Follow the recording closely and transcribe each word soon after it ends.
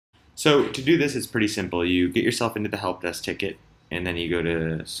So to do this, it's pretty simple. You get yourself into the help desk ticket, and then you go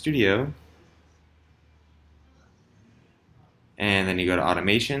to Studio, and then you go to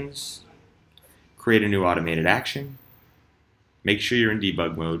Automations, create a new automated action. Make sure you're in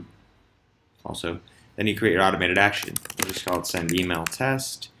debug mode also. Then you create your automated action. We'll just call it send email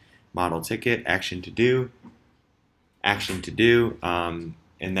test, model ticket, action to do, and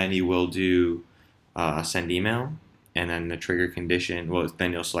then you will do send email, and then the trigger condition, well,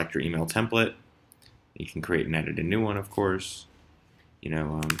 then you'll select your email template. You can create and edit a new one, of course.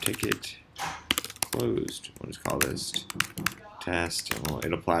 Ticket closed. We'll just call this test. Well,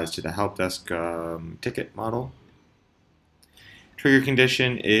 it applies to the help desk ticket model. Trigger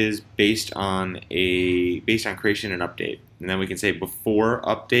condition is based on creation and update, and then we can say before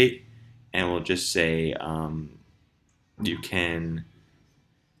update, and we'll just say you can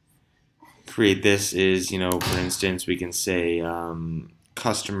create this is, for instance, we can say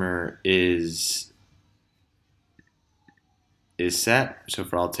customer is set. So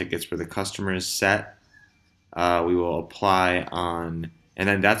for all tickets where the customer is set, we will apply on, and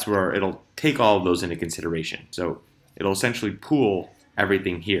then that's where it'll take all of those into consideration. So it'll essentially pool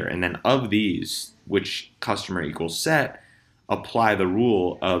everything here, and then of these, which customer equals set, apply the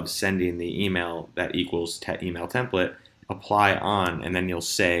rule of sending the email that equals email template, apply on, and then you'll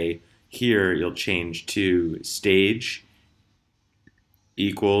say here you'll change to stage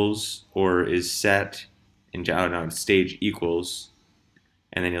equals or is set in stage equals,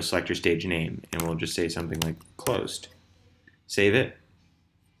 and then you'll select your stage name, and we'll just say something like closed. Save it,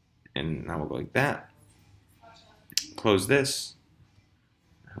 and now we'll go like that. Close this.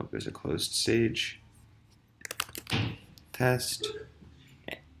 I hope there's a closed stage. Test.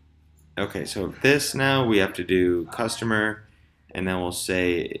 Okay, so this now we have to do customer, and then we'll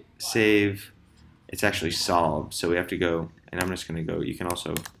say save. It's actually solved, so we have to go, and I'm just going to go, you can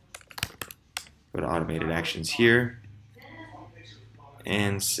also go to automated actions here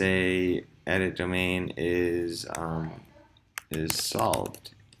and say edit domain is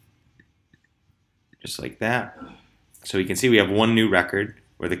solved, just like that. So you can see we have one new record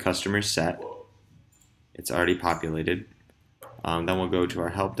where the customer is set. It's already populated. Then we'll go to our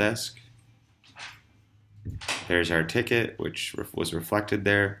help desk. There's our ticket, which was reflected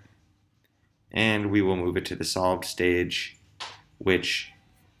there. And we will move it to the solved stage, which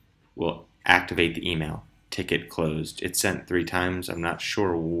will activate the email. Ticket closed. It's sent 3 times. I'm not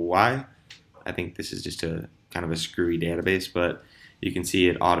sure why. I think this is just a kind of a screwy database, but you can see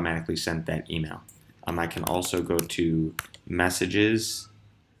it automatically sent that email. I can also go to messages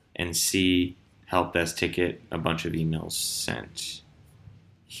and see help desk ticket, a bunch of emails sent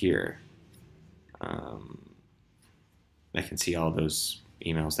here. I can see all those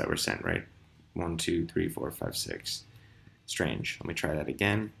emails that were sent, right? 1, 2, 3, 4, 5, 6. Strange. Let me try that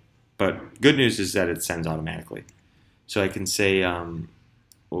again. But good news is that it sends automatically. So I can say,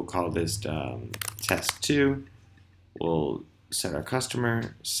 we'll call this test 2. We'll set our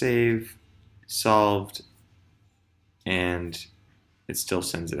customer, save, solved, and it still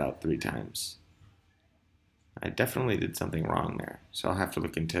sends it out 3 times. I definitely did something wrong there, so I'll have to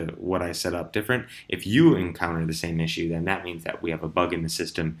look into what I set up different. If you encounter the same issue, then that means that we have a bug in the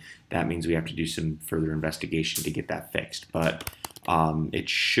system. That means we have to do some further investigation to get that fixed. But it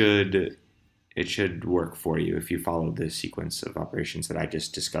should work for you if you follow the sequence of operations that I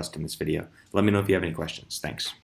just discussed in this video. Let me know if you have any questions. Thanks.